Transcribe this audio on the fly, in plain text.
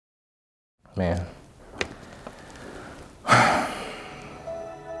Man.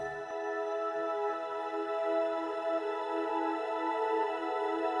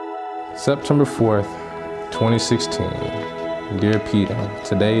 September 4th, 2016. Dear Peter,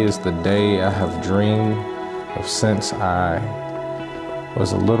 today is the day I have dreamed of since I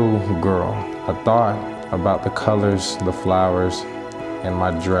was a little girl. I thought about the colors, the flowers, and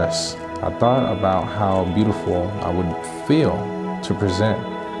my dress. I thought about how beautiful I would feel to present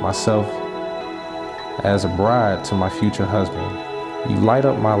myself as a bride to my future husband. You light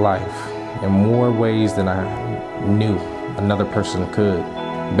up my life in more ways than I knew another person could.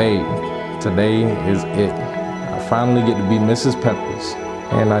 Babe, today is it. I finally get to be Mrs. Peppers,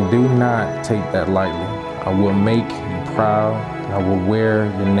 and I do not take that lightly. I will make you proud, and I will wear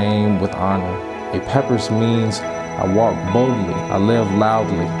your name with honor. A Peppers means I walk boldly, I live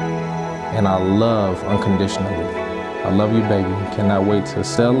loudly, and I love unconditionally. I love you, baby. Cannot wait to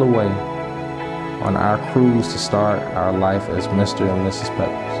sail away on our cruise to start our life as Mr. and Mrs.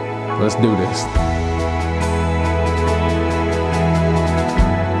 Peppers. Let's do this.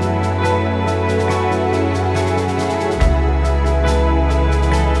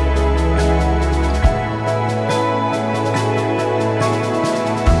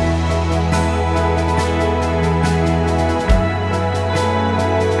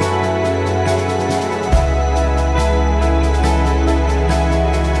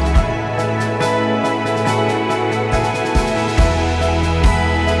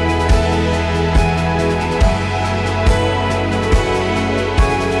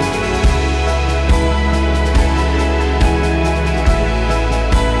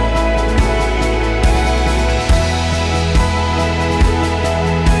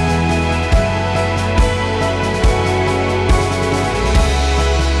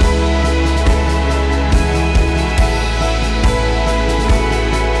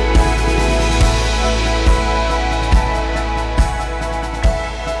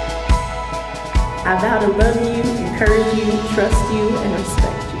 I vow to love you, encourage you, trust you, and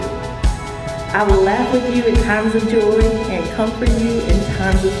respect you. I will laugh with you in times of joy and comfort you in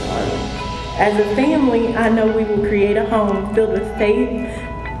times of sorrow. As a family, I know we will create a home filled with faith,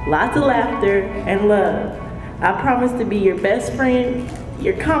 lots of laughter, and love. I promise to be your best friend,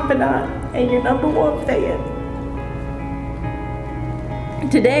 your confidant, and your #1 fan.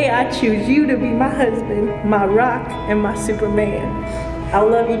 Today, I choose you to be my husband, my rock, and my Superman. I'll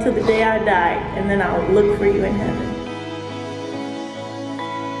love you till the day I die, and then I'll look for you in heaven.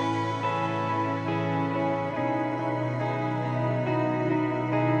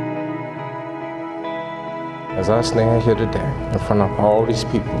 As I stand here today in front of all these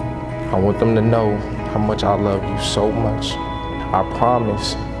people, I want them to know how much I love you so much. I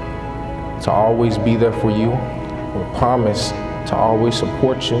promise to always be there for you. I promise to always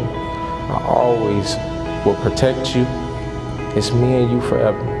support you. I always will protect you. It's me and you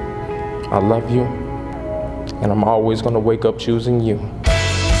forever. I love you, and I'm always gonna wake up choosing you.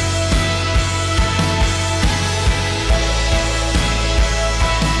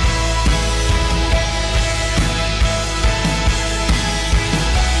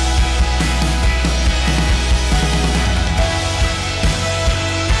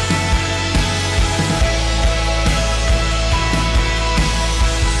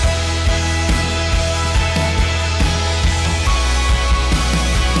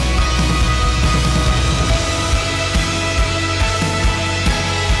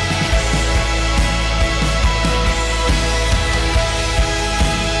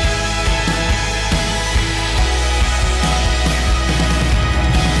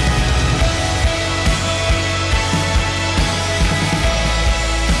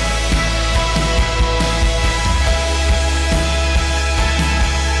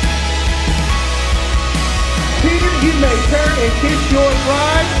 You may turn and kiss your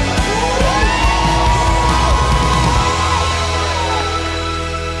bride